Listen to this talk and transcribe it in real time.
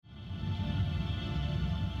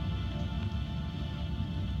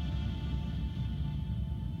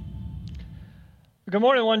Good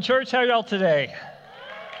morning, One Church. How are y'all today?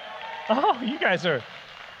 Oh, you guys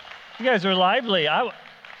are lively. I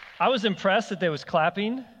was impressed that there was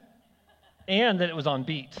clapping and that it was on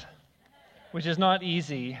beat, which is not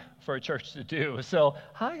easy for a church to do. So,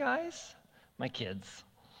 hi guys, my kids.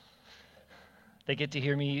 They get to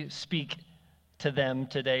hear me speak to them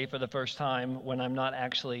today for the first time when I'm not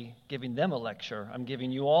actually giving them a lecture. I'm giving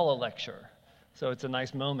you all a lecture. So it's a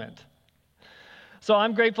nice moment. So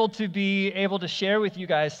I'm grateful to be able to share with you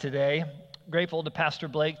guys today. Grateful to Pastor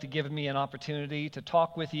Blake to give me an opportunity to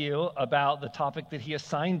talk with you about the topic that he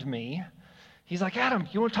assigned me. He's like, Adam,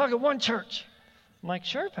 you want to talk at One Church? I'm like,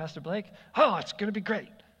 sure, Pastor Blake. Oh, it's going to be great.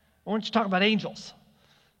 I want you to talk about angels.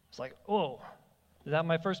 It's like, oh, is that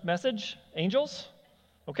my first message? Angels?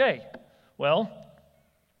 Okay, well,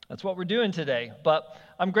 that's what we're doing today. But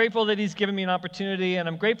I'm grateful that he's given me an opportunity, and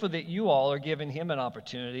I'm grateful that you all are giving him an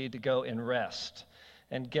opportunity to go and rest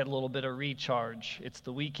and get a little bit of recharge. It's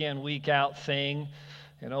the week in, week out thing.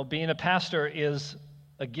 You know, being a pastor is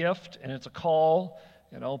a gift and it's a call,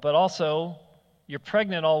 but also you're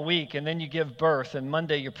pregnant all week and then you give birth and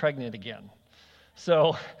Monday you're pregnant again.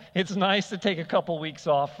 So it's nice to take a couple weeks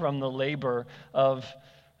off from the labor of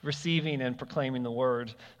receiving and proclaiming the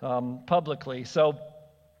word publicly. So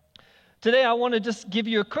today I want to just give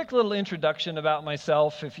you a quick little introduction about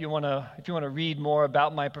myself. If you want to read more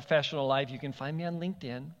about my professional life, you can find me on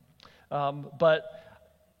LinkedIn. But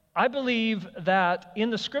I believe that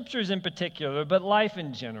in the scriptures in particular, but life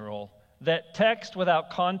in general, that text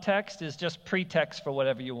without context is just pretext for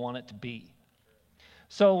whatever you want it to be.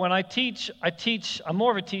 So when I teach, I'm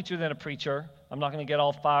more of a teacher than a preacher. I'm not going to get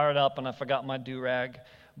all fired up and I forgot my do-rag,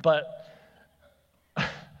 but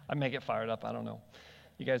I may get fired up, I don't know.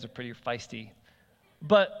 You guys are pretty feisty.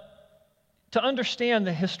 But to understand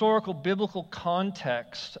the historical biblical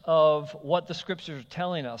context of what the scriptures are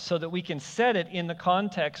telling us so that we can set it in the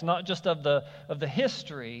context not just of the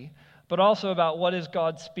history, but also about what is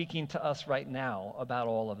God speaking to us right now about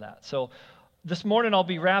all of that. So this morning I'll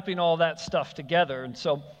be wrapping all that stuff together. And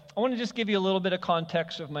so I want to just give you a little bit of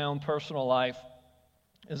context of my own personal life.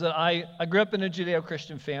 Is that I grew up in a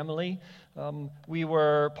Judeo-Christian family. We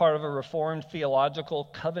were part of a Reformed theological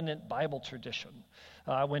covenant Bible tradition.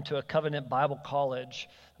 I went to a covenant Bible college,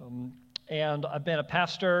 and I've been a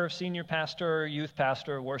pastor, senior pastor, youth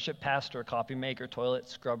pastor, worship pastor, coffee maker, toilet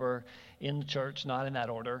scrubber in the church, not in that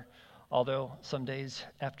order. Although some days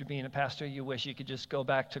after being a pastor, you wish you could just go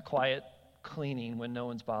back to quiet cleaning when no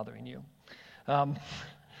one's bothering you.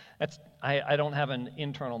 I don't have an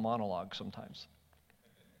internal monologue sometimes.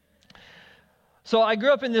 So I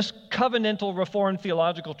grew up in this covenantal Reformed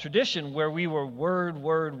theological tradition where we were word,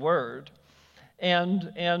 word, word.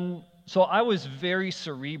 And so I was very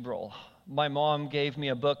cerebral. My mom gave me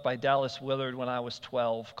a book by Dallas Willard when I was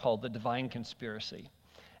 12 called The Divine Conspiracy.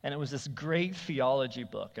 And it was this great theology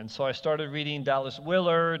book. And so I started reading Dallas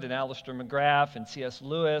Willard and Alistair McGrath and C.S.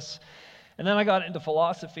 Lewis. And then I got into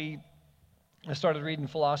philosophy. I started reading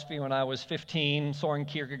philosophy when I was 15, Soren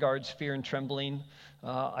Kierkegaard's Fear and Trembling.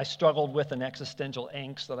 I struggled with an existential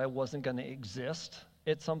angst that I wasn't going to exist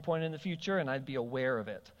at some point in the future, and I'd be aware of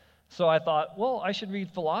it. So I thought, well, I should read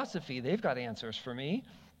philosophy. They've got answers for me.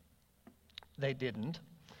 They didn't.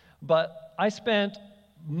 But I spent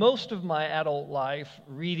most of my adult life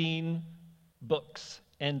reading books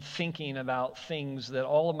and thinking about things that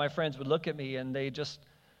all of my friends would look at me and they just,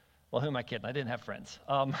 well, who am I kidding? I didn't have friends.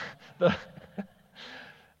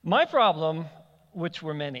 My problem, which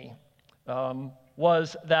were many,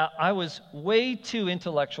 was that I was way too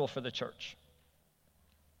intellectual for the church.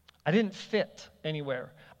 I didn't fit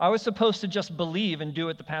anywhere. I was supposed to just believe and do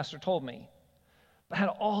what the pastor told me. But I had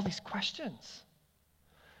all these questions.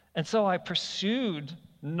 And so I pursued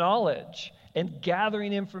knowledge and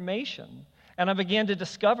gathering information. And I began to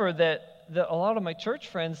discover that a lot of my church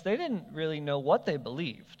friends, they didn't really know what they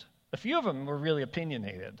believed. A few of them were really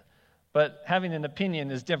opinionated. But having an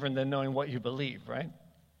opinion is different than knowing what you believe, right?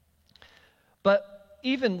 But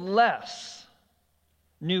even less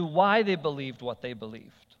knew why they believed what they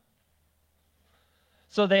believed.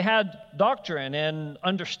 So they had doctrine and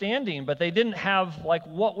understanding, but they didn't have,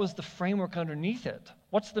 what was the framework underneath it?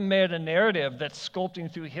 What's the meta-narrative that's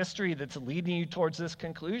sculpting through history that's leading you towards this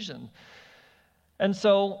conclusion? And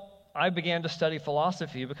so I began to study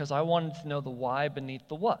philosophy because I wanted to know the why beneath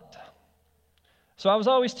the what. So I was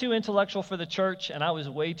always too intellectual for the church, and I was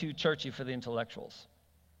way too churchy for the intellectuals.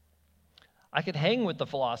 I could hang with the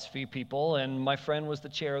philosophy people, and my friend was the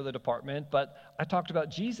chair of the department, but I talked about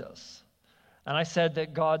Jesus. And I said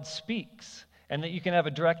that God speaks, and that you can have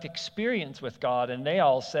a direct experience with God, and they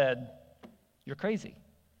all said, you're crazy.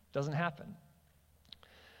 It doesn't happen.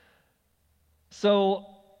 So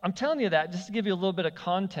I'm telling you that just to give you a little bit of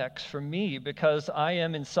context for me, because I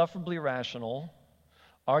am insufferably rational,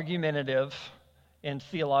 argumentative, and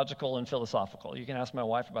theological and philosophical. You can ask my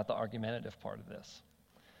wife about the argumentative part of this.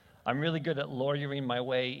 I'm really good at lawyering my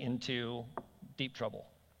way into deep trouble.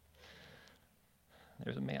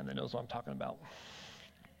 There's a man that knows what I'm talking about.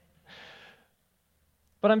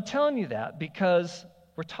 But I'm telling you that because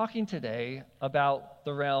we're talking today about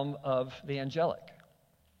the realm of the angelic.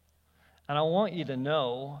 And I want you to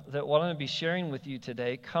know that what I'm going to be sharing with you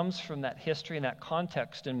today comes from that history and that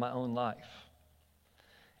context in my own life.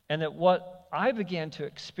 And that what I began to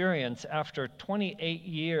experience after 28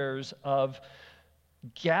 years of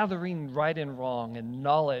gathering right and wrong and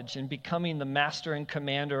knowledge and becoming the master and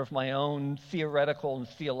commander of my own theoretical and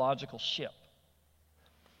theological ship,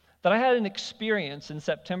 that I had an experience in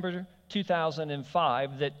September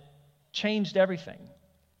 2005 that changed everything.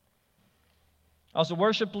 I was a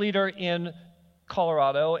worship leader in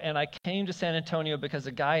Colorado, and I came to San Antonio because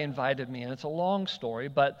a guy invited me, and it's a long story,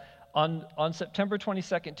 but on September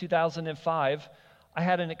 22nd, 2005, I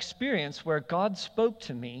had an experience where God spoke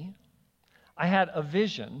to me. I had a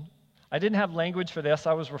vision. I didn't have language for this.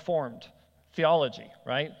 I was Reformed theology,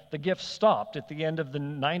 right? The gift stopped at the end of the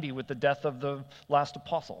 90 with the death of the last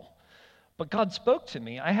apostle. But God spoke to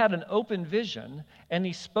me. I had an open vision, and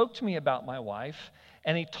he spoke to me about my wife,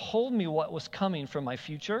 and he told me what was coming from my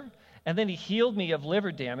future, and then he healed me of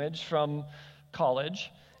liver damage from college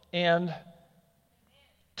and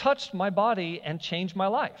touched my body and changed my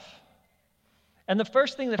life. And the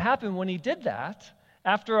first thing that happened when he did that,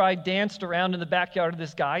 after I danced around in the backyard of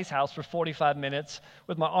this guy's house for 45 minutes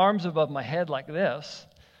with my arms above my head like this,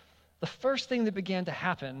 the first thing that began to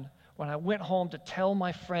happen when I went home to tell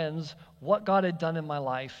my friends what God had done in my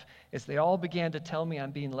life is they all began to tell me I'm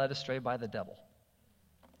being led astray by the devil.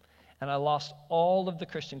 And I lost all of the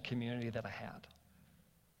Christian community that I had.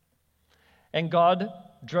 And God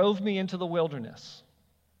drove me into the wilderness,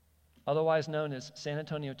 otherwise known as San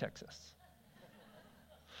Antonio, Texas.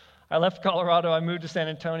 I left Colorado, I moved to San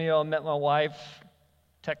Antonio, I met my wife,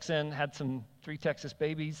 Texan, had 3 Texas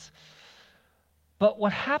babies. But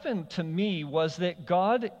what happened to me was that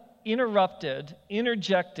God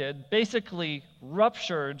interjected, basically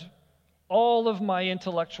ruptured all of my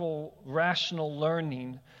intellectual, rational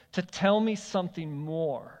learning to tell me something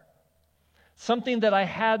more, something that I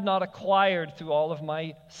had not acquired through all of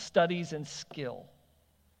my studies and skill.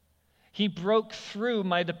 He broke through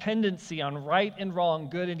my dependency on right and wrong,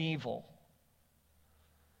 good and evil,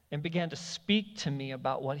 and began to speak to me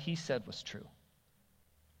about what he said was true.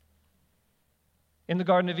 In the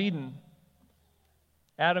Garden of Eden,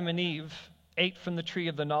 Adam and Eve ate from the tree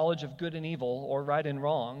of the knowledge of good and evil, or right and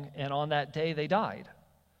wrong, and on that day they died.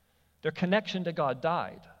 Their connection to God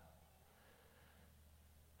died.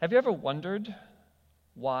 Have you ever wondered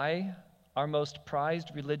why our most prized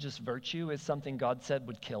religious virtue is something God said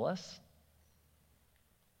would kill us?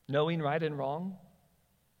 Knowing right and wrong,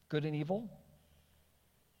 good and evil?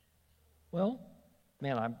 Well,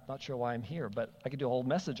 man, I'm not sure why I'm here, but I could do a whole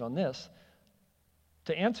message on this.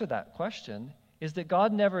 To answer that question is that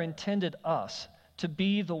God never intended us to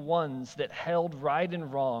be the ones that held right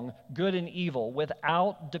and wrong, good and evil,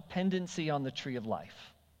 without dependency on the tree of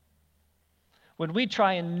life. When we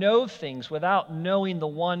try and know things without knowing the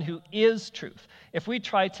one who is truth, if we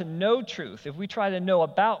try to know truth, if we try to know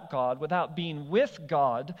about God without being with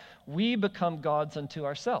God, we become gods unto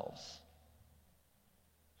ourselves.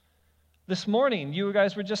 This morning, you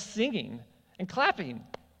guys were just singing and clapping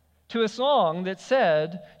to a song that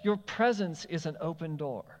said, "Your presence is an open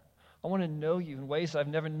door. I want to know you in ways I've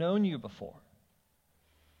never known you before."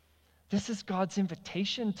 This is God's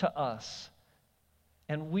invitation to us.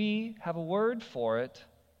 And we have a word for it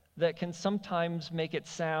that can sometimes make it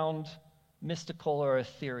sound mystical or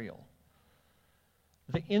ethereal.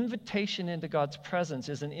 The invitation into God's presence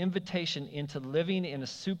is an invitation into living in a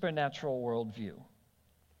supernatural worldview.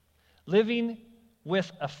 Living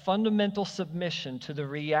with a fundamental submission to the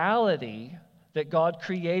reality that God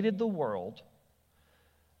created the world,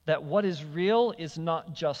 that what is real is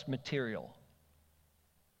not just material.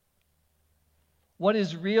 What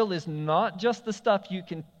is real is not just the stuff you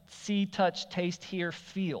can see, touch, taste, hear,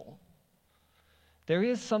 feel. There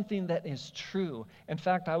is something that is true. In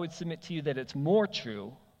fact, I would submit to you that it's more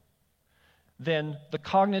true than the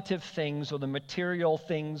cognitive things or the material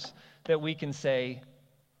things that we can say,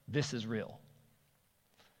 this is real.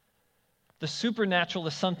 The supernatural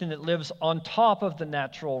is something that lives on top of the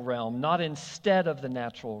natural realm, not instead of the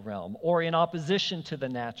natural realm or in opposition to the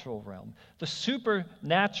natural realm. The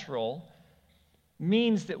supernatural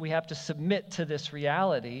means that we have to submit to this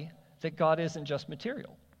reality that God isn't just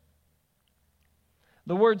material.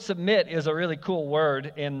 The word submit is a really cool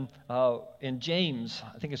word in James.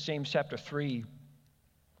 I think it's James chapter 3.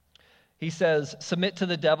 He says, submit to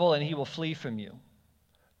the devil and he will flee from you.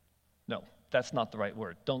 No, that's not the right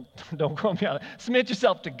word. Don't quote me on it. Submit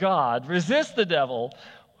yourself to God. Resist the devil.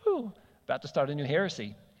 Whew, about to start a new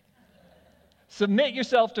heresy. Submit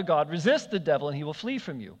yourself to God. Resist the devil and he will flee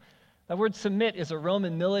from you. That word submit is a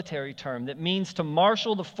Roman military term that means to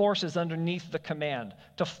marshal the forces underneath the command,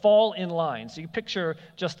 to fall in line. So you picture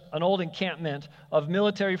just an old encampment of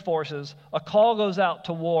military forces. A call goes out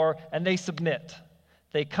to war and they submit.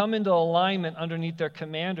 They come into alignment underneath their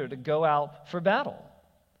commander to go out for battle.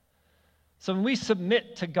 So when we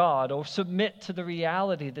submit to God or submit to the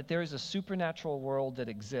reality that there is a supernatural world that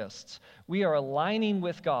exists, we are aligning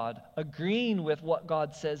with God, agreeing with what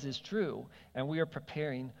God says is true, and we are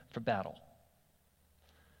preparing for battle.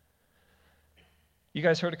 You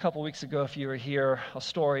guys heard a couple weeks ago, if you were here, a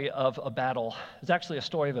story of a battle. It's actually a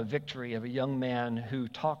story of a victory of a young man who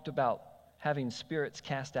talked about having spirits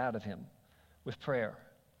cast out of him with prayer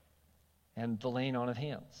and the laying on of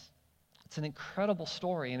hands. It's an incredible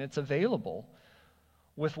story, and it's available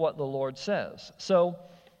with what the Lord says. So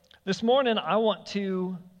this morning, I want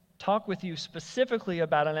to talk with you specifically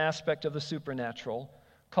about an aspect of the supernatural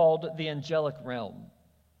called the angelic realm,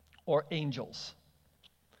 or angels.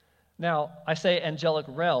 Now, I say angelic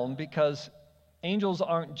realm because angels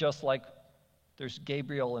aren't just like there's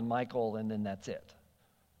Gabriel and Michael and then that's it.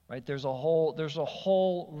 Right? There's a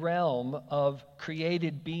whole realm of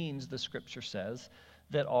created beings, the scripture says,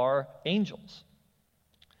 that are angels.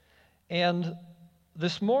 And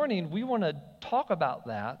this morning, we want to talk about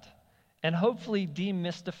that and hopefully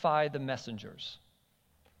demystify the messengers.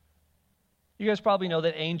 You guys probably know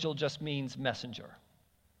that angel just means messenger,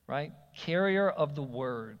 right? Carrier of the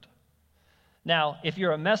word. Now, if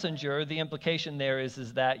you're a messenger, the implication there is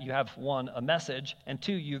that you have, one, a message, and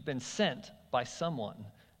two, you've been sent by someone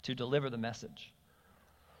to deliver the message.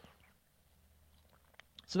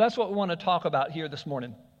 So that's what we want to talk about here this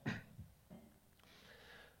morning.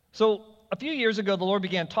 So a few years ago, the Lord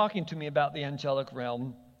began talking to me about the angelic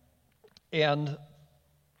realm, and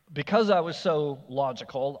because I was so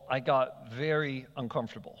logical, I got very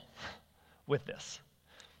uncomfortable with this,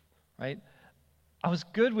 right? I was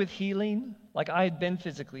good with healing, like I had been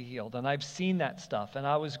physically healed, and I've seen that stuff, and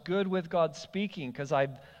I was good with God speaking because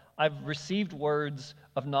I've received words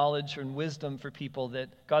of knowledge and wisdom for people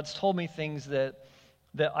that God's told me things that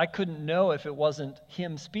I couldn't know if it wasn't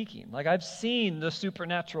Him speaking. Like I've seen the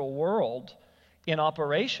supernatural world in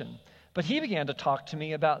operation, but He began to talk to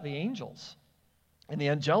me about the angels and the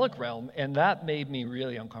angelic realm, and that made me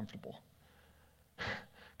really uncomfortable.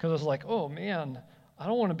 Because I was like, oh man, I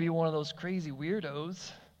don't want to be one of those crazy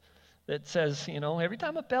weirdos that says, every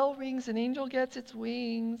time a bell rings, an angel gets its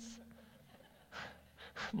wings.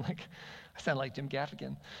 I sound like Jim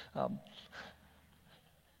Gaffigan.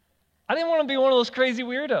 I didn't want to be one of those crazy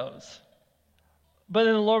weirdos. But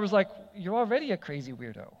then the Lord was like, you're already a crazy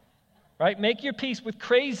weirdo, right? Make your peace with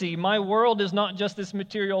crazy. My world is not just this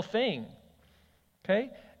material thing, okay?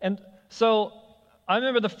 And so I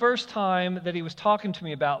remember the first time that He was talking to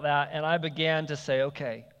me about that, and I began to say,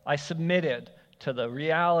 okay, I submitted to the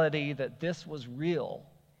reality that this was real.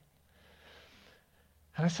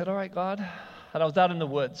 And I said, all right, God. And I was out in the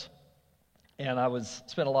woods, and I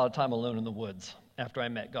spent a lot of time alone in the woods after I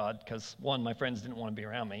met God, because one, my friends didn't want to be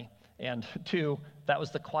around me, and two, that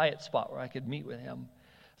was the quiet spot where I could meet with Him.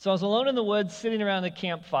 So I was alone in the woods, sitting around the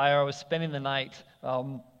campfire. I was spending the night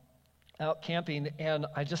out camping, and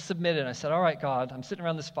I just submitted. I said, all right, God, I'm sitting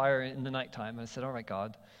around this fire in the nighttime, and I said, all right,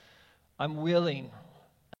 God, I'm willing,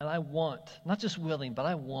 and I want, not just willing, but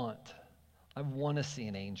I want to see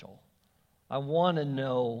an angel. I want to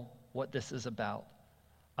know what this is about.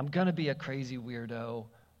 I'm going to be a crazy weirdo.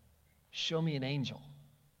 Show me an angel.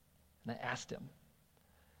 And I asked Him.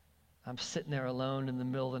 I'm sitting there alone in the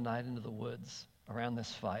middle of the night into the woods around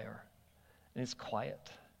this fire. And it's quiet.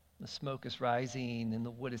 The smoke is rising and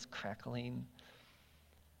the wood is crackling.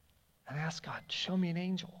 And I asked God, show me an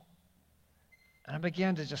angel. And I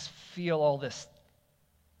began to just feel all this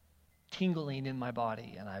tingling in my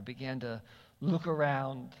body. And I began to look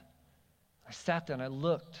around. I sat there and I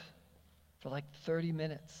looked for like 30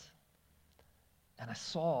 minutes. And I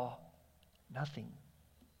saw nothing.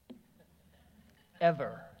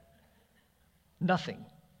 Ever. Nothing.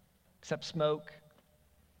 Except smoke,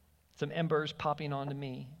 some embers popping onto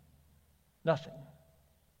me. Nothing.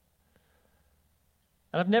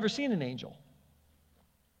 And I've never seen an angel.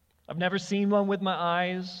 I've never seen one with my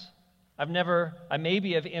eyes. I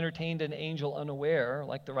maybe have entertained an angel unaware,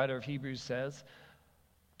 like the writer of Hebrews says,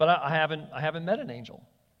 but I haven't met an angel.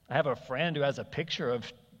 I have a friend who has a picture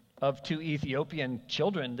of two Ethiopian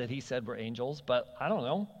children that he said were angels, but I don't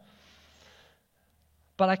know.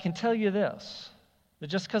 But I can tell you this, that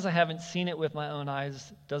just because I haven't seen it with my own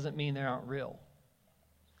eyes doesn't mean they aren't real.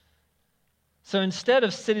 So instead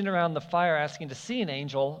of sitting around the fire asking to see an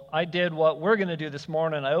angel, I did what we're going to do this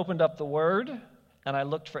morning. I opened up the Word, and I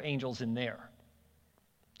looked for angels in there.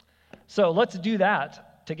 So let's do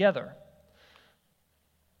that together.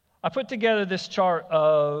 I put together this chart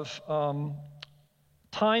of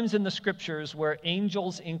times in the Scriptures where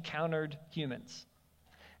angels encountered humans.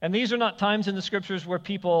 And these are not times in the Scriptures where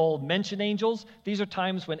people mention angels. These are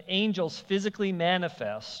times when angels physically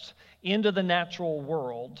manifest into the natural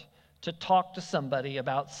world to talk to somebody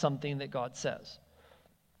about something that God says.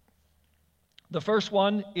 The first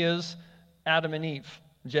one is Adam and Eve,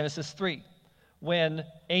 Genesis 3, when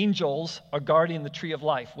angels are guarding the tree of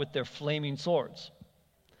life with their flaming swords.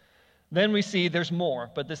 Then we see there's more,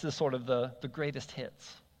 but this is sort of the greatest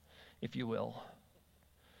hits, if you will.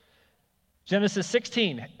 Genesis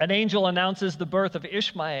 16, an angel announces the birth of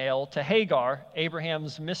Ishmael to Hagar,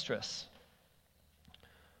 Abraham's mistress.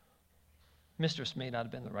 Mistress may not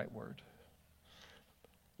have been the right word.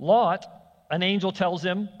 Lot, an angel tells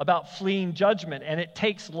him about fleeing judgment, and it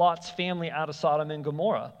takes Lot's family out of Sodom and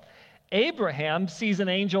Gomorrah. Abraham sees an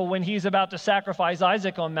angel when he's about to sacrifice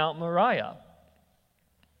Isaac on Mount Moriah.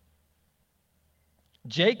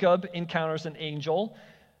 Jacob encounters an angel,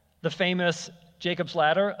 the famous Jacob's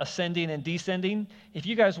ladder, ascending and descending. If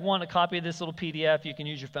you guys want a copy of this little PDF, you can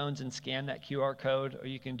use your phones and scan that QR code, or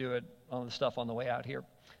you can do it on the stuff on the way out here.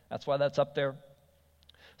 That's why that's up there.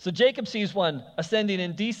 So Jacob sees one ascending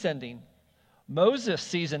and descending. Moses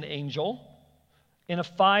sees an angel in a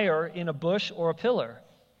fire, in a bush, or a pillar.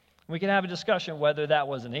 We can have a discussion whether that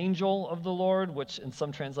was an angel of the Lord, which in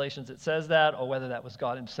some translations it says that, or whether that was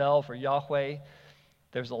God himself or Yahweh.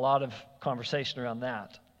 There's a lot of conversation around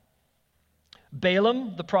that.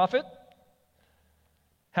 Balaam, the prophet,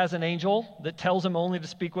 has an angel that tells him only to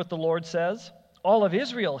speak what the Lord says. All of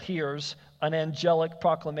Israel hears an angelic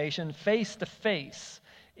proclamation face to face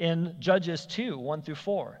in Judges 2, 1 through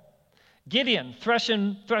 4. Gideon,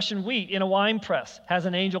 threshing wheat in a wine press, has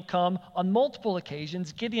an angel come. On multiple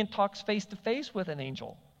occasions, Gideon talks face to face with an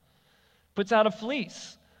angel, puts out a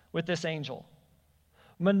fleece with this angel.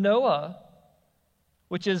 Manoah,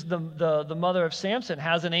 which is the mother of Samson,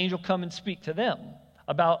 has an angel come and speak to them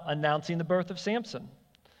about announcing the birth of Samson.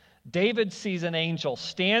 David sees an angel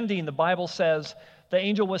standing. The Bible says the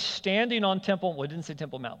angel was standing on Temple, well, it didn't say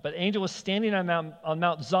Temple Mount, but the angel was standing on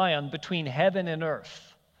Mount Zion between heaven and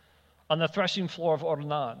earth on the threshing floor of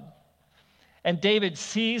Ornan. And David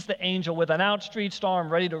sees the angel with an outstretched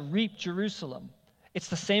arm ready to reap Jerusalem. It's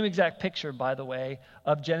the same exact picture, by the way,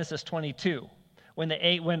 of Genesis 22.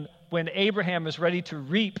 When Abraham is ready to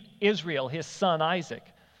reap Israel, his son Isaac,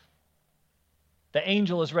 the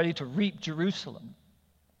angel is ready to reap Jerusalem.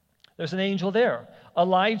 There's an angel there.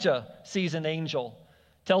 Elijah sees an angel,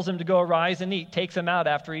 tells him to go arise and eat, takes him out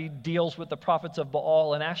after he deals with the prophets of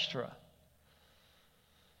Baal and Ashtoreth.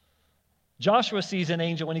 Joshua sees an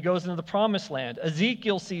angel when he goes into the promised land.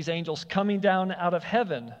 Ezekiel sees angels coming down out of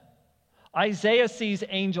heaven. Isaiah sees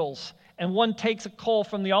angels, and one takes a coal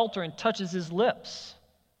from the altar and touches his lips.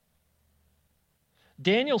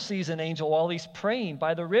 Daniel sees an angel while he's praying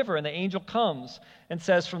by the river, and the angel comes and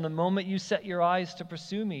says, "From the moment you set your eyes to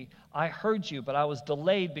pursue me, I heard you, but I was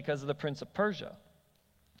delayed because of the prince of Persia."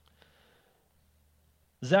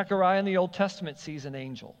 Zechariah in the Old Testament sees an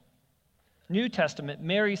angel. New Testament,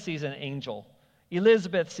 Mary sees an angel.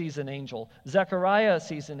 Elizabeth sees an angel. Zechariah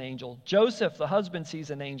sees an angel. Joseph, the husband, sees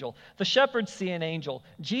an angel. The shepherds see an angel.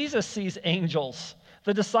 Jesus sees angels.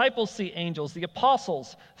 The disciples see angels. The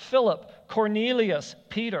apostles, Philip, Cornelius,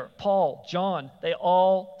 Peter, Paul, John, they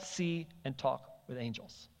all see and talk with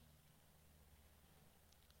angels.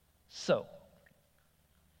 So,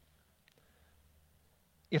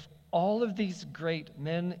 if all of these great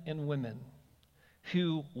men and women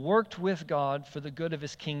who worked with God for the good of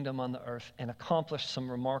his kingdom on the earth and accomplished some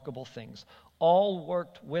remarkable things, all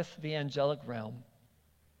worked with the angelic realm,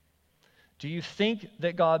 do you think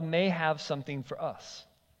that God may have something for us?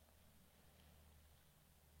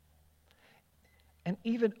 And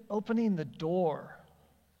even opening the door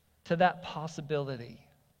to that possibility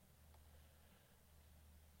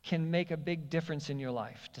can make a big difference in your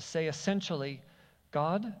life. To say essentially,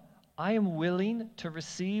 God, I am willing to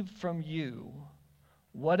receive from you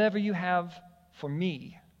whatever you have for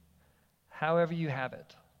me, however you have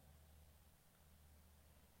it.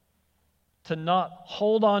 To not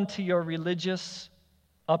hold on to your religious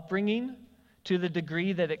upbringing to the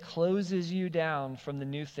degree that it closes you down from the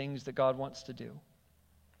new things that God wants to do.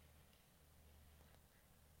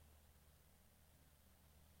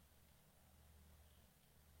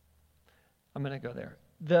 I'm going to go there.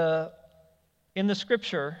 In the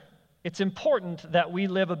scripture, it's important that we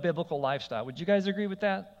live a biblical lifestyle. Would you guys agree with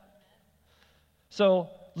that? So,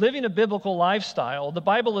 living a biblical lifestyle, the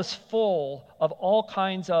Bible is full of all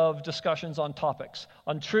kinds of discussions on topics,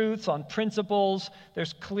 on truths, on principles.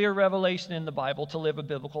 There's clear revelation in the Bible to live a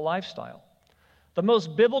biblical lifestyle. The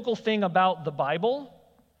most biblical thing about the Bible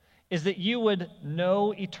is that you would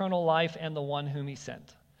know eternal life and the one whom he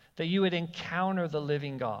sent, that you would encounter the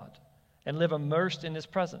living God and live immersed in his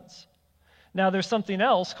presence. Now, there's something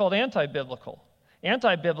else called anti-biblical.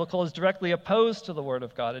 Anti-biblical is directly opposed to the Word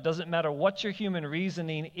of God. It doesn't matter what your human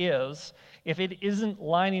reasoning is. If it isn't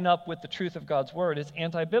lining up with the truth of God's Word, it's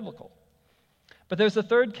anti-biblical. But there's a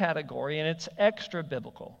third category, and it's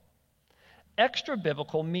extra-biblical.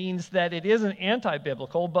 Extra-biblical means that it isn't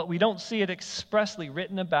anti-biblical, but we don't see it expressly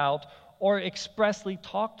written about or expressly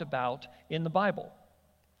talked about in the Bible.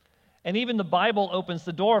 And even the Bible opens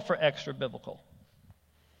the door for extra-biblical.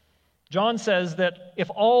 John says that if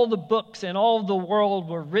all the books in all the world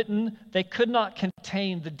were written, they could not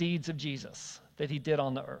contain the deeds of Jesus that he did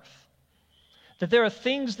on the earth. That there are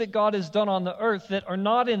things that God has done on the earth that are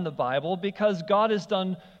not in the Bible because God has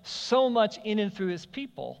done so much in and through his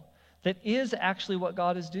people that is actually what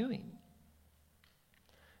God is doing.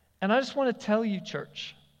 And I just want to tell you,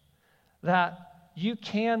 church, that you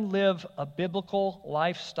can live a biblical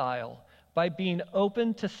lifestyle by being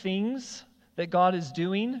open to things that God is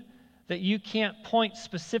doing, that you can't point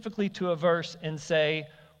specifically to a verse and say,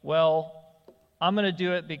 well, I'm going to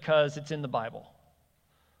do it because it's in the Bible.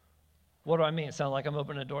 What do I mean? It sounds like I'm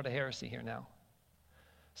opening a door to heresy here now.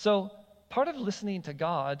 So part of listening to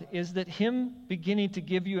God is that him beginning to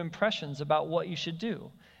give you impressions about what you should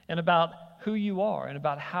do and about who you are and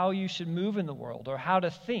about how you should move in the world or how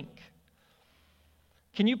to think.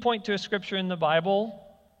 Can you point to a scripture in the Bible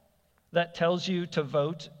that tells you to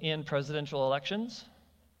vote in presidential elections?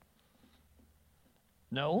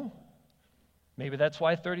 No. Maybe that's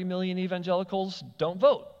why 30 million evangelicals don't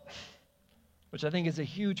vote, which I think is a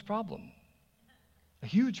huge problem. A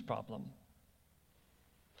huge problem.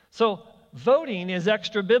 So voting is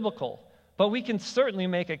extra biblical, but we can certainly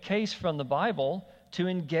make a case from the Bible to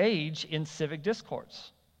engage in civic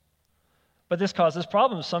discourse. But this causes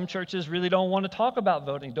problems. Some churches really don't want to talk about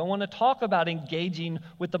voting, don't want to talk about engaging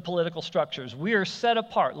with the political structures. We are set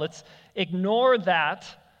apart. Let's ignore that.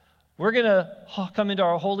 We're going to come into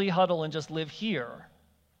our holy huddle and just live here.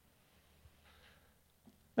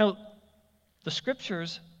 Now, the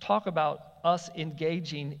scriptures talk about us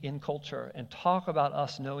engaging in culture and talk about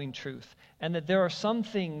us knowing truth, and that there are some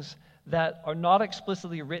things that are not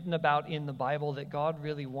explicitly written about in the Bible that God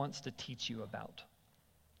really wants to teach you about.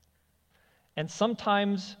 And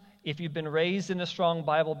sometimes, if you've been raised in a strong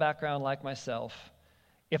Bible background like myself,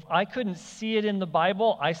 if I couldn't see it in the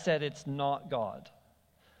Bible, I said it's not God.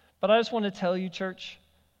 But I just want to tell you, church,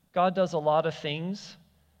 God does a lot of things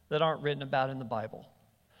that aren't written about in the Bible.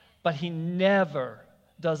 But he never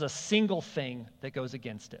does a single thing that goes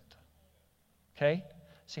against it. Okay?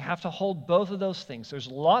 So you have to hold both of those things. There's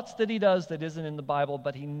lots that he does that isn't in the Bible,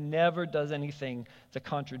 but he never does anything that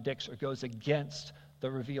contradicts or goes against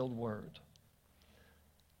the revealed word.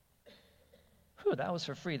 Whew, that was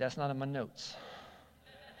for free. That's not in my notes.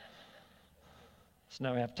 So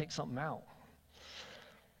now we have to take something out.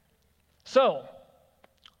 So,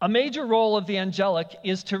 a major role of the angelic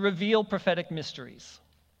is to reveal prophetic mysteries.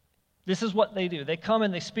 This is what they do. They come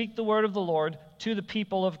and they speak the word of the Lord to the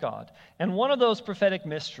people of God. And one of those prophetic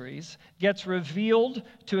mysteries gets revealed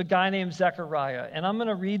to a guy named Zechariah. And I'm going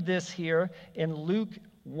to read this here in Luke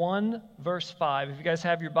 1, verse 5. If you guys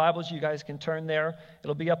have your Bibles, you guys can turn there.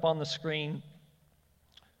 It'll be up on the screen.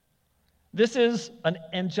 This is an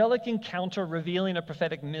angelic encounter revealing a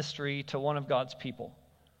prophetic mystery to one of God's people.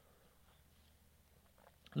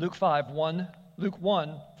 Luke 1,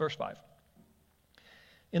 verse 5.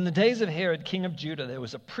 In the days of Herod, king of Judah, there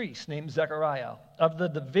was a priest named Zechariah of the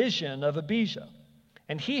division of Abijah.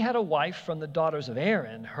 And he had a wife from the daughters of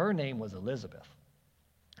Aaron. Her name was Elizabeth.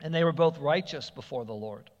 And they were both righteous before the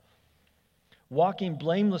Lord, walking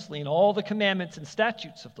blamelessly in all the commandments and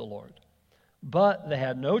statutes of the Lord. But they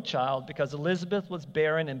had no child because Elizabeth was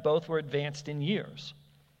barren and both were advanced in years.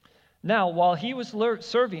 Now, while he was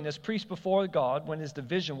serving as priest before God when his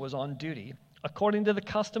division was on duty, according to the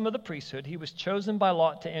custom of the priesthood, he was chosen by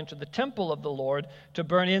lot to enter the temple of the Lord to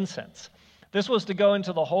burn incense. This was to go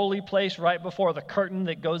into the holy place right before the curtain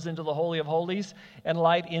that goes into the Holy of Holies and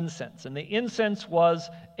light incense. And the incense was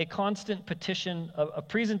a constant petition, a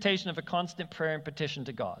presentation of a constant prayer and petition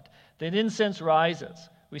to God. The incense rises.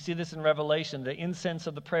 We see this in Revelation. The incense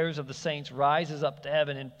of the prayers of the saints rises up to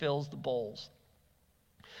heaven and fills the bowls.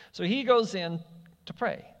 So he goes in to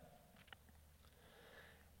pray.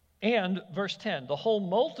 And verse 10, the whole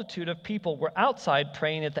multitude of people were outside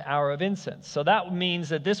praying at the hour of incense. So that means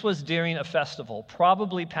that this was during a festival,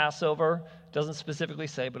 probably Passover. Doesn't specifically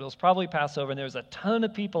say, but it was probably Passover. And there was a ton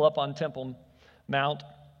of people up on Temple Mount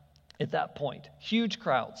at that point. Huge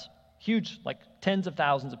crowds, huge, like tens of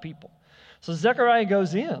thousands of people. So Zechariah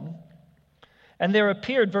goes in, and there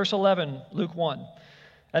appeared, verse 11, Luke 1,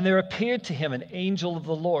 and there appeared to him an angel of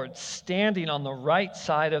the Lord standing on the right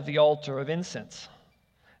side of the altar of incense.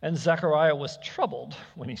 And Zechariah was troubled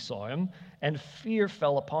when he saw him, and fear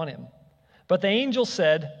fell upon him. But the angel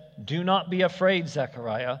said, "Do not be afraid,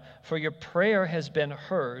 Zechariah, for your prayer has been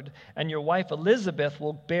heard, and your wife Elizabeth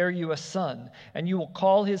will bear you a son, and you will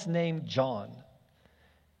call his name John."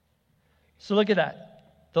 So look at that.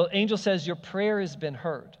 The angel says, your prayer has been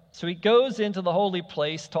heard. So he goes into the holy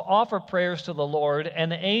place to offer prayers to the Lord,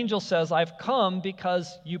 and the angel says, I've come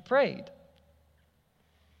because you prayed.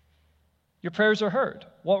 Your prayers are heard.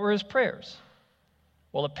 What were his prayers?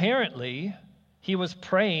 Well, apparently, he was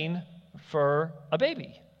praying for a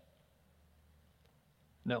baby.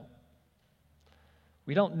 No.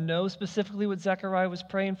 We don't know specifically what Zechariah was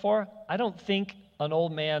praying for. I don't think an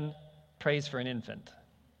old man prays for an infant.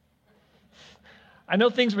 I know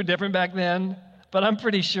things were different back then, but I'm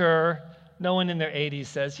pretty sure no one in their 80s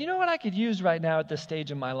says, you know what I could use right now at this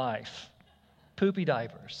stage of my life? Poopy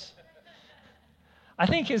diapers. I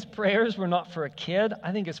think his prayers were not for a kid.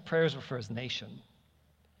 I think his prayers were for his nation.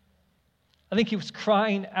 I think he was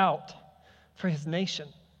crying out for his nation.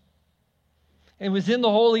 And he was in the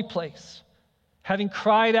holy place, having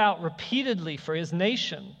cried out repeatedly for his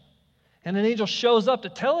nation. And an angel shows up to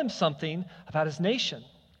tell him something about his nation.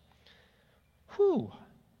 Whew.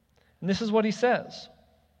 And this is what he says.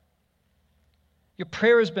 Your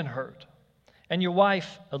prayer has been heard, and your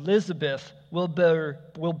wife, Elizabeth, will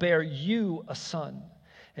bear you a son,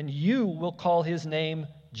 and you will call his name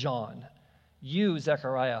John. You,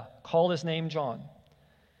 Zechariah, call his name John.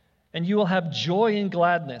 And you will have joy and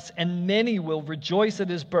gladness, and many will rejoice at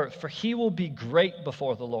his birth, for he will be great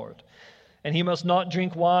before the Lord. And he must not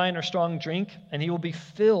drink wine or strong drink, and he will be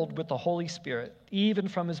filled with the Holy Spirit, even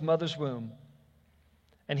from his mother's womb.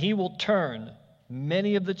 And he will turn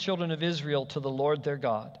many of the children of Israel to the Lord their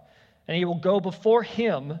God. And he will go before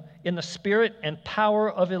him in the spirit and power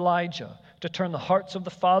of Elijah, to turn the hearts of the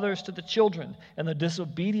fathers to the children, and the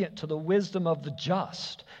disobedient to the wisdom of the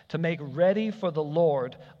just, to make ready for the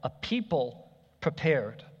Lord a people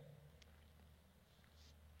prepared.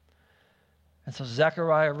 And so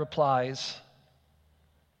Zechariah replies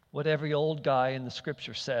what every old guy in the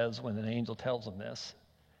scripture says when an angel tells him this: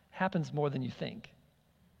 happens more than you think.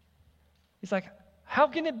 He's like, how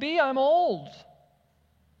can it be? I'm old.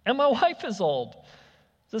 And my wife is old.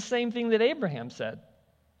 It's the same thing that Abraham said.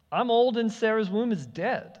 I'm old and Sarah's womb is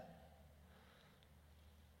dead.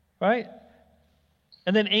 Right?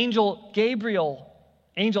 And then angel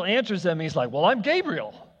answers them. He's like, well, I'm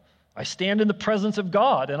Gabriel. I stand in the presence of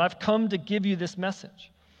God, and I've come to give you this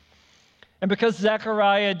message. And because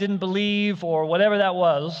Zechariah didn't believe, or whatever that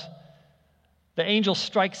was, the angel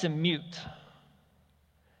strikes him mute.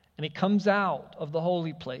 And he comes out of the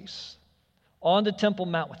holy place onto Temple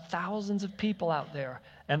Mount with thousands of people out there,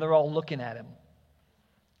 and they're all looking at him.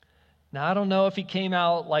 Now, I don't know if he came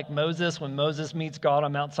out like Moses when Moses meets God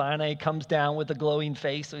on Mount Sinai. He comes down with a glowing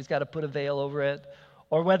face, so he's got to put a veil over it,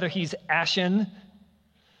 or whether he's ashen.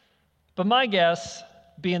 But my guess,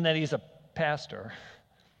 being that he's a pastor,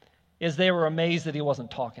 is they were amazed that he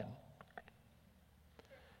wasn't talking.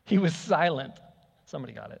 He was silent.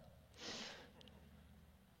 Somebody got it.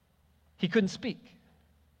 He couldn't speak.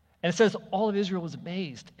 And it says all of Israel was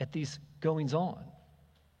amazed at these goings on.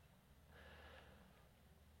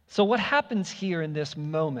 So what happens here in this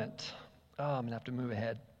moment? I'm going to have to move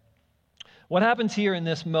ahead. What happens here in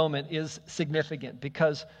this moment is significant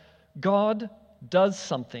because God does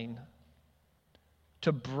something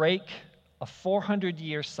to break a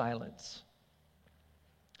 400-year silence.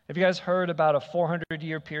 Have you guys heard about a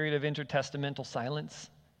 400-year period of intertestamental silence?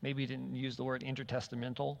 Maybe you didn't use the word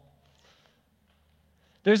intertestamental.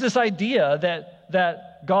 There's this idea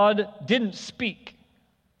that God didn't speak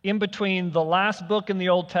in between the last book in the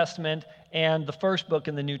Old Testament and the first book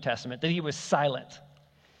in the New Testament, that he was silent,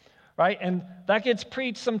 right? And that gets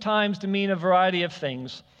preached sometimes to mean a variety of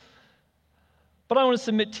things. But I want to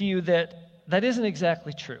submit to you that that isn't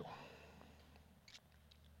exactly true.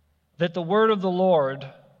 That the word of the Lord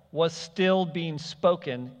was still being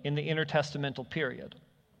spoken in the intertestamental period.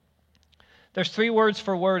 There's 3 words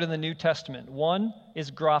for word in the New Testament. One is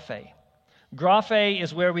graphe. Graphe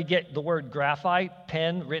is where we get the word graphite,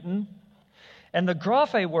 pen, written. And the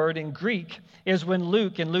graphe word in Greek is when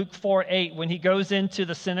Luke, in Luke 4:8, when he goes into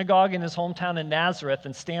the synagogue in his hometown in Nazareth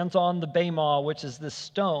and stands on the bema, which is this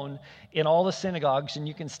stone in all the synagogues, and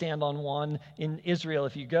you can stand on one in Israel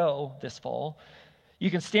if you go this fall. You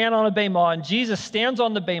can stand on a bema, and Jesus stands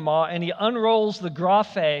on the bema, and he unrolls the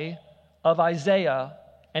graphe of Isaiah,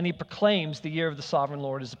 and he proclaims, "The year of the sovereign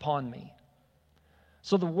Lord is upon me."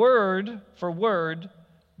 So the word for word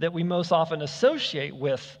that we most often associate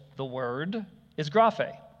with the word is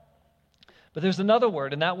graphe. But there's another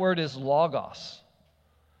word, and that word is logos.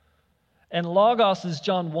 And logos is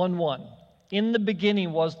John 1:1. In the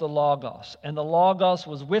beginning was the logos, and the logos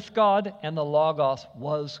was with God, and the logos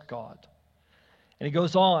was God. And he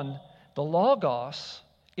goes on, the logos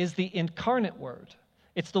is the incarnate word.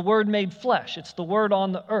 It's the word made flesh. It's the word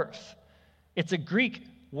on the earth. It's a Greek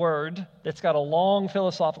word that's got a long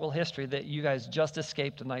philosophical history that you guys just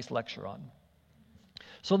escaped a nice lecture on.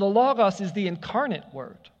 So the logos is the incarnate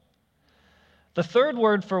word. The third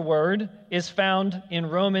word for word is found in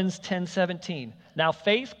Romans 10:17. Now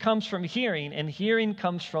faith comes from hearing, and hearing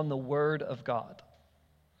comes from the word of God.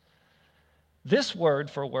 This word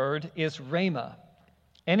for word is rhema,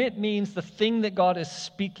 and it means the thing that God is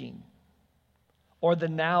speaking, or the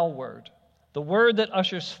now word, the word that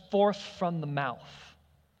ushers forth from the mouth.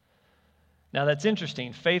 Now that's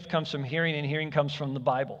interesting. Faith comes from hearing, and hearing comes from the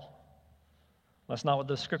Bible. That's not what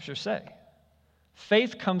the scriptures say.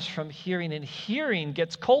 Faith comes from hearing, and hearing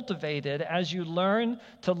gets cultivated as you learn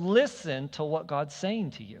to listen to what God's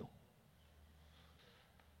saying to you.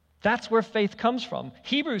 That's where faith comes from.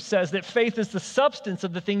 Hebrews says that faith is the substance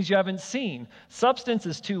of the things you haven't seen. Substance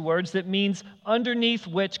is two words that means underneath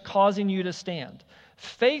which, causing you to stand.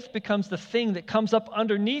 Faith becomes the thing that comes up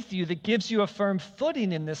underneath you that gives you a firm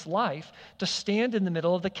footing in this life to stand in the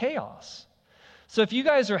middle of the chaos. So if you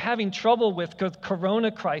guys are having trouble with the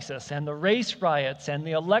corona crisis and the race riots and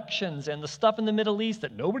the elections and the stuff in the Middle East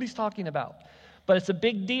that nobody's talking about, but it's a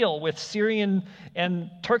big deal with Syrian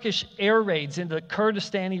and Turkish air raids into the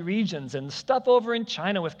Kurdistani regions and the stuff over in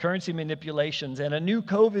China with currency manipulations and a new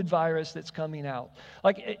COVID virus that's coming out.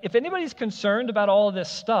 Like, if anybody's concerned about all of this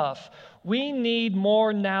stuff, we need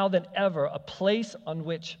more now than ever a place on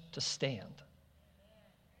which to stand.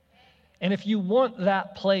 And if you want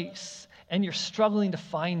that place, and you're struggling to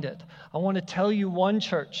find it, I want to tell you one,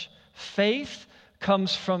 church, faith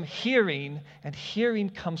comes from hearing, and hearing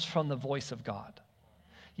comes from the voice of God.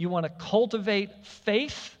 You want to cultivate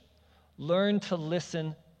faith, learn to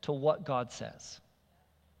listen to what God says,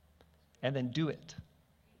 and then do it.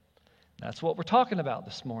 That's what we're talking about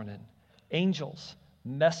this morning. Angels,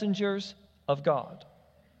 messengers of God.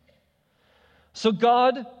 So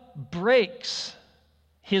God breaks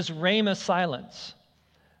his rhema silence.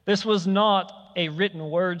 This was not a written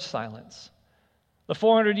word silence. The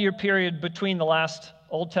 400-year period between the last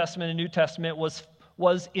Old Testament and New Testament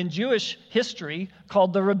was in Jewish history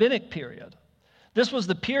called the rabbinic period. This was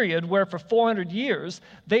the period where for 400 years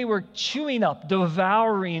they were chewing up,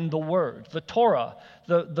 devouring the word, the Torah,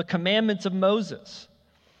 the commandments of Moses.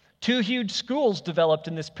 Two huge schools developed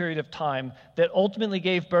in this period of time that ultimately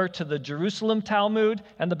gave birth to the Jerusalem Talmud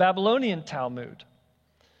and the Babylonian Talmud.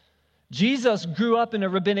 Jesus grew up in a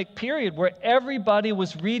rabbinic period where everybody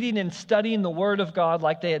was reading and studying the Word of God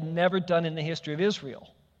like they had never done in the history of Israel.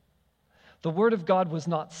 The Word of God was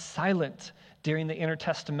not silent during the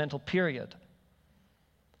intertestamental period.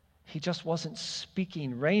 He just wasn't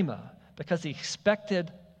speaking rhema because he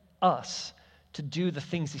expected us to do the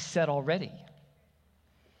things he said already.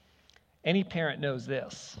 Any parent knows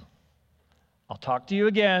this. I'll talk to you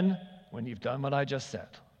again when you've done what I just said.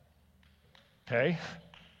 Okay?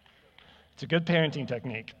 It's a good parenting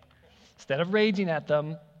technique. Instead of raging at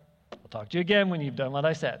them, I'll talk to you again when you've done what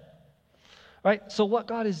I said. Right? So what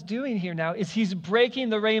God is doing here now is he's breaking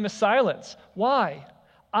the rhema silence. Why?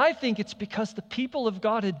 I think it's because the people of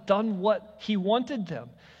God had done what he wanted them.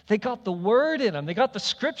 They got the word in them. They got the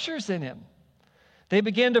scriptures in him. They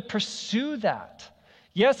began to pursue that.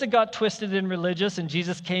 Yes, it got twisted and religious, and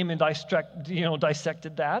Jesus came and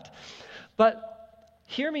dissected that. But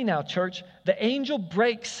hear me now, church. The angel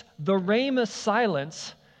breaks the rhema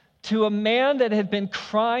silence to a man that had been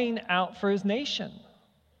crying out for his nation.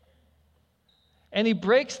 And he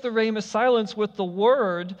breaks the rhema silence with the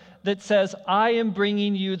word that says, I am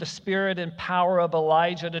bringing you the spirit and power of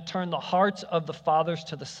Elijah to turn the hearts of the fathers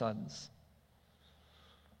to the sons.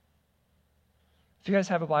 If you guys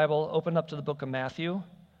have a Bible, open up to the book of Matthew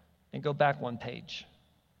and go back one page.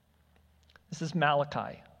 This is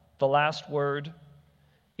Malachi, the last word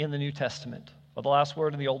in the New Testament, or the last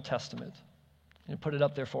word in the Old Testament. And put it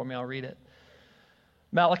up there for me, I'll read it.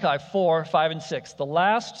 Malachi 4, 5, and 6, the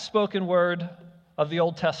last spoken word of the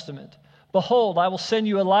Old Testament. Behold, I will send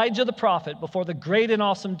you Elijah the prophet before the great and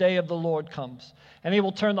awesome day of the Lord comes. And he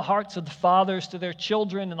will turn the hearts of the fathers to their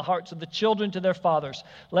children and the hearts of the children to their fathers,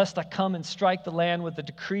 lest I come and strike the land with a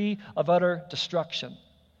decree of utter destruction.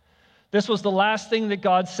 This was the last thing that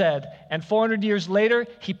God said. And 400 years later,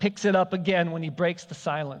 he picks it up again when he breaks the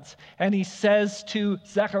silence. And he says to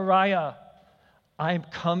Zechariah, I am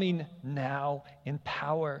coming now in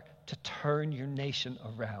power to turn your nation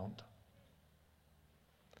around.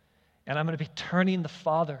 And I'm going to be turning the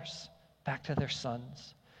fathers back to their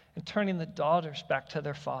sons and turning the daughters back to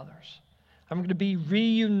their fathers. I'm going to be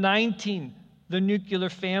reuniting the nuclear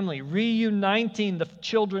family, reuniting the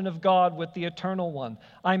children of God with the eternal one.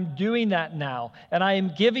 I'm doing that now, and I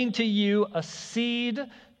am giving to you a seed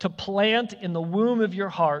to plant in the womb of your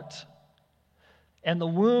heart and the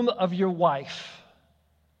womb of your wife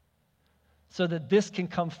so that this can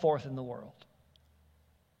come forth in the world.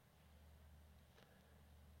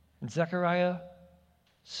 And Zechariah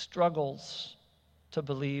struggles to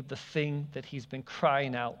believe the thing that he's been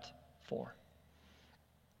crying out for.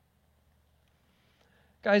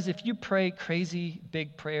 Guys, if you pray crazy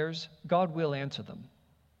big prayers, God will answer them.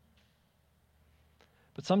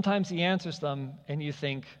 But sometimes he answers them and you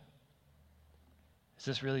think, is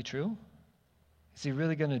this really true? Is he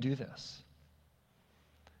really going to do this?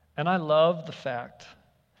 And I love the fact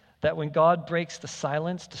that when God breaks the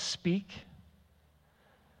silence to speak,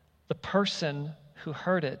 the person who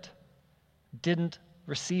heard it didn't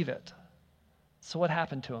receive it. So what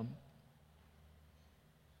happened to them?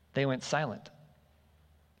 They went silent.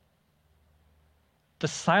 The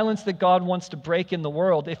silence that God wants to break in the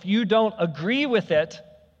world, if you don't agree with it,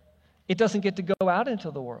 it doesn't get to go out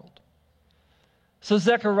into the world. So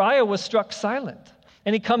Zechariah was struck silent.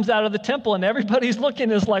 And he comes out of the temple and everybody's looking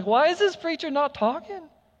and is like, why is this preacher not talking?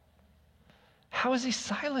 How is he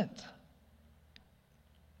silent?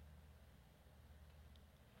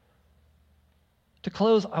 To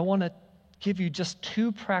close, I want to give you just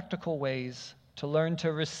 2 practical ways to learn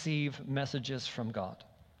to receive messages from God.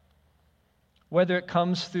 Whether it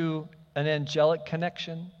comes through an angelic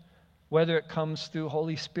connection, whether it comes through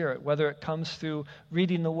Holy Spirit, whether it comes through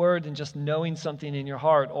reading the Word and just knowing something in your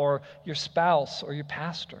heart, or your spouse or your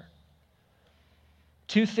pastor.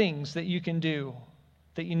 2 things that you can do,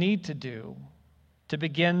 that you need to do, to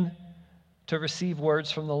begin to receive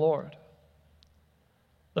words from the Lord.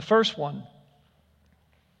 The first one,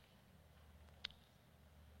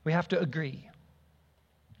 we have to agree.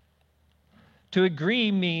 To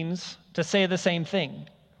agree means to say the same thing.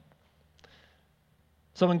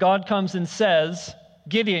 So when God comes and says,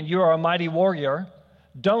 Gideon, you are a mighty warrior,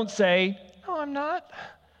 don't say, no, I'm not.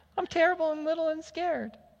 I'm terrible and little and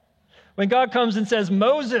scared. When God comes and says,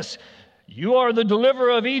 Moses, you are the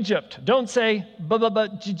deliverer of Egypt, don't say, but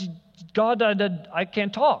God, I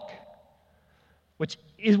can't talk, which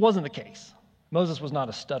wasn't the case. Moses was not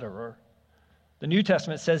a stutterer. The New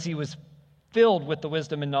Testament says he was filled with the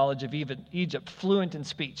wisdom and knowledge of Egypt, fluent in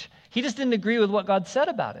speech. He just didn't agree with what God said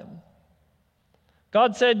about him.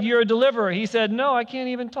 God said, you're a deliverer. He said, no, I can't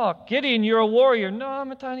even talk. Gideon, you're a warrior. No,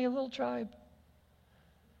 I'm a tiny little tribe.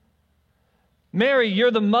 Mary, you're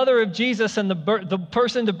the mother of Jesus and the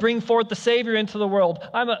person to bring forth the Savior into the world.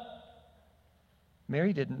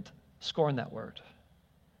 Mary didn't scorn that word.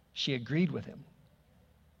 She agreed with him.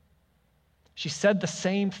 She said the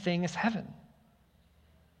same thing as heaven.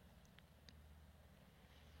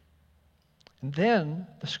 And then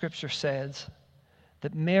the scripture says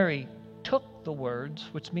that Mary took the words,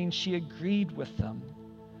 which means she agreed with them,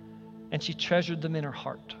 and she treasured them in her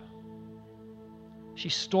heart. She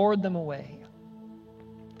stored them away.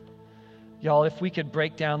 Y'all, if we could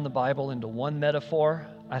break down the Bible into one metaphor,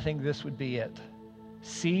 I think this would be it.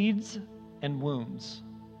 Seeds and wombs.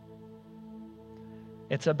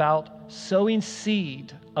 It's about sowing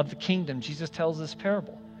seed of the kingdom. Jesus tells this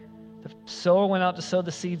parable. The sower went out to sow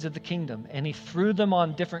the seeds of the kingdom, and he threw them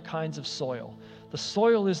on different kinds of soil. The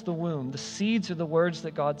soil is the womb. The seeds are the words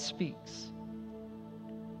that God speaks.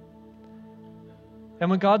 And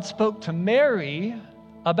when God spoke to Mary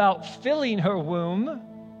about filling her womb,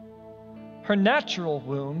 her natural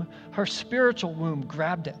womb, her spiritual womb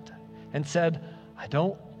grabbed it and said, I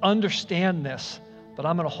don't understand this, but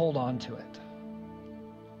I'm going to hold on to it.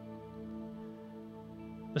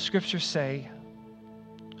 The scriptures say,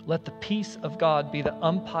 let the peace of God be the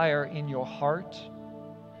umpire in your heart.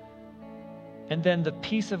 And then the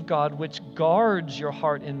peace of God, which guards your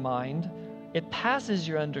heart and mind, it passes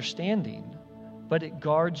your understanding, but it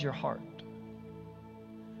guards your heart.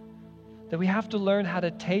 That we have to learn how to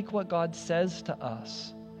take what God says to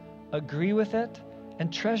us, agree with it,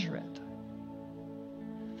 and treasure it.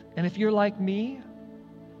 And if you're like me,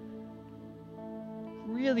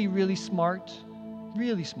 really, really smart,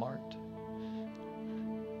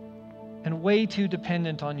 and way too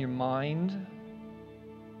dependent on your mind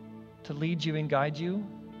to lead you and guide you,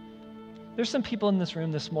 there's some people in this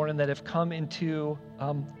room this morning that have come into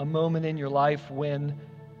a moment in your life when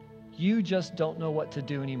you just don't know what to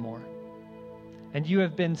do anymore. And you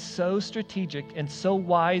have been so strategic and so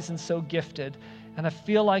wise and so gifted, and I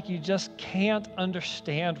feel like you just can't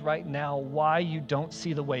understand right now why you don't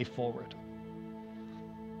see the way forward.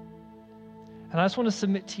 And I just want to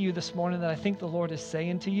submit to you this morning that I think the Lord is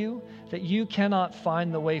saying to you that you cannot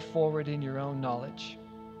find the way forward in your own knowledge.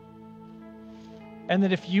 And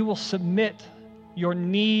that if you will submit your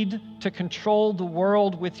need to control the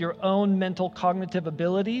world with your own mental cognitive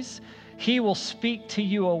abilities, He will speak to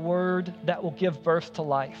you a word that will give birth to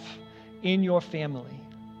life in your family.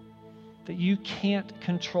 That you can't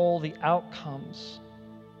control the outcomes.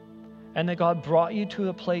 And that God brought you to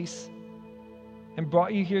a place and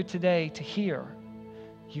brought you here today to hear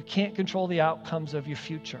you can't control the outcomes of your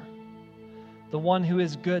future. The one who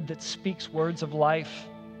is good that speaks words of life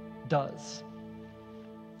does.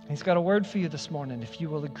 He's got a word for you this morning if you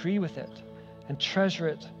will agree with it and treasure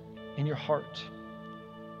it in your heart.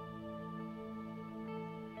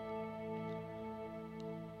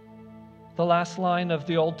 The last line of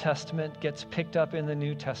the Old Testament gets picked up in the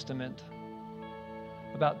New Testament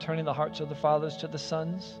about turning the hearts of the fathers to the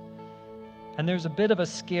sons. And there's a bit of a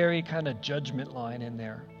scary kind of judgment line in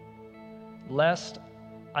there. Lest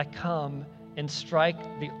I come and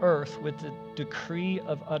strike the earth with the decree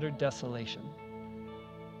of utter desolation.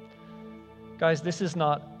 Guys, this is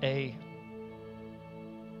not a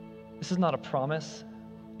promise.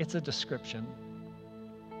 It's a description.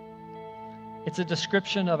 It's a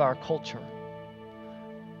description of our culture,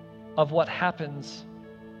 of what happens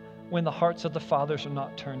when the hearts of the fathers are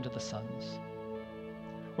not turned to the sons.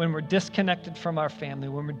 When we're disconnected from our family,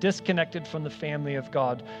 when we're disconnected from the family of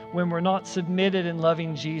God, when we're not submitted in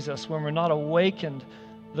loving Jesus, when we're not awakened,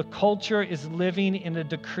 the culture is living in a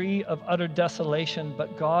decree of utter desolation,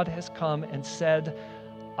 but God has come and said,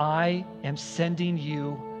 I am sending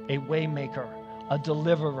you a waymaker, a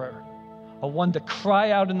deliverer, a one to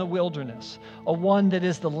cry out in the wilderness, a one that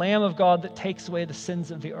is the Lamb of God that takes away the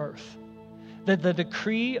sins of the earth. That the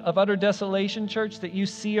decree of utter desolation, church, that you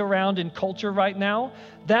see around in culture right now,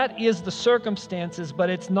 that is the circumstances,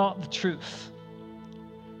 but it's not the truth.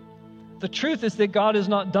 The truth is that God is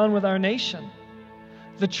not done with our nation.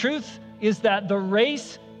 The truth is that the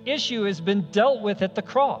race issue has been dealt with at the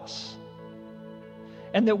cross.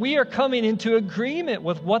 And that we are coming into agreement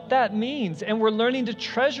with what that means, and we're learning to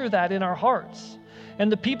treasure that in our hearts.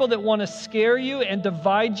 And the people that want to scare you and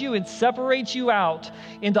divide you and separate you out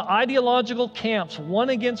into ideological camps, one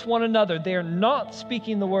against one another, they are not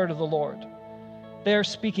speaking the word of the Lord. They are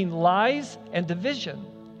speaking lies and division.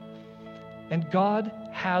 And God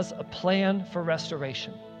has a plan for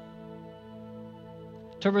restoration.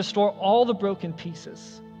 To restore all the broken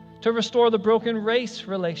pieces. To restore the broken race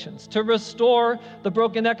relations. To restore the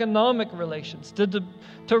broken economic relations.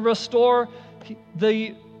 To restore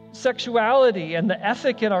the sexuality and the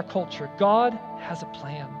ethic in our culture. God has a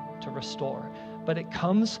plan to restore, but it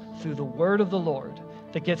comes through the word of the Lord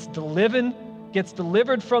that gets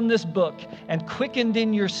delivered from this book and quickened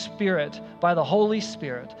in your spirit by the Holy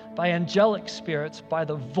Spirit, by angelic spirits, by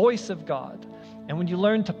the voice of God. And when you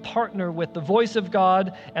learn to partner with the voice of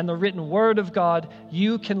God and the written word of God,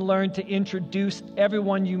 you can learn to introduce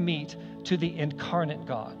everyone you meet to the incarnate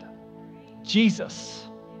God, Jesus,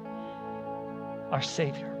 our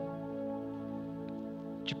Savior.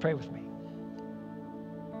 Would you pray with me?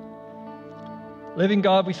 Living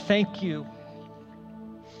God, we thank you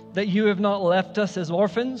that you have not left us as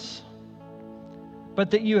orphans,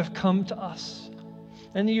 but that you have come to us.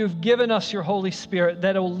 And that you have given us your Holy Spirit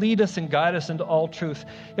that will lead us and guide us into all truth.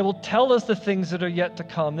 It will tell us the things that are yet to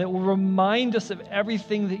come. It will remind us of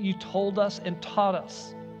everything that you told us and taught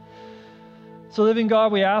us. So, living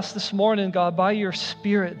God, we ask this morning, God, by your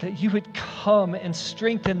Spirit, that you would come and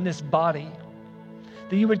strengthen this body.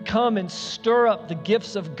 That you would come and stir up the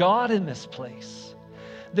gifts of God in this place.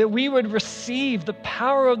 That we would receive the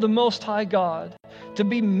power of the Most High God to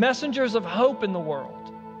be messengers of hope in the world.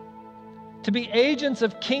 To be agents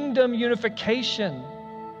of kingdom unification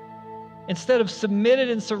instead of submitted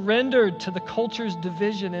and surrendered to the culture's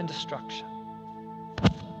division and destruction.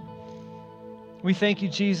 We thank you,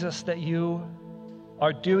 Jesus, that you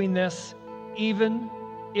are doing this even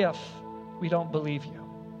if we don't believe you.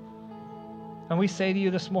 And we say to you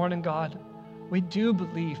this morning, God, we do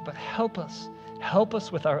believe, but help us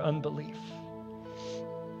with our unbelief.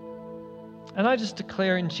 And I just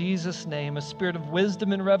declare in Jesus' name a spirit of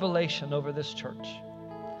wisdom and revelation over this church.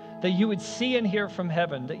 That you would see and hear from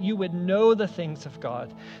heaven, that you would know the things of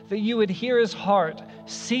God, that you would hear his heart,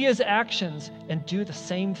 see his actions, and do the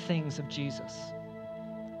same things of Jesus.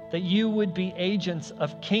 That you would be agents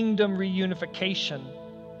of kingdom reunification,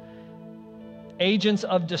 agents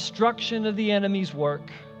of destruction of the enemy's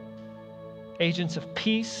work, agents of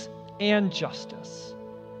peace and justice.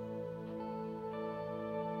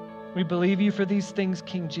 We believe you for these things,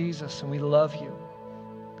 King Jesus, and we love you.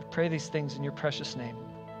 We pray these things in your precious name.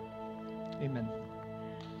 Amen.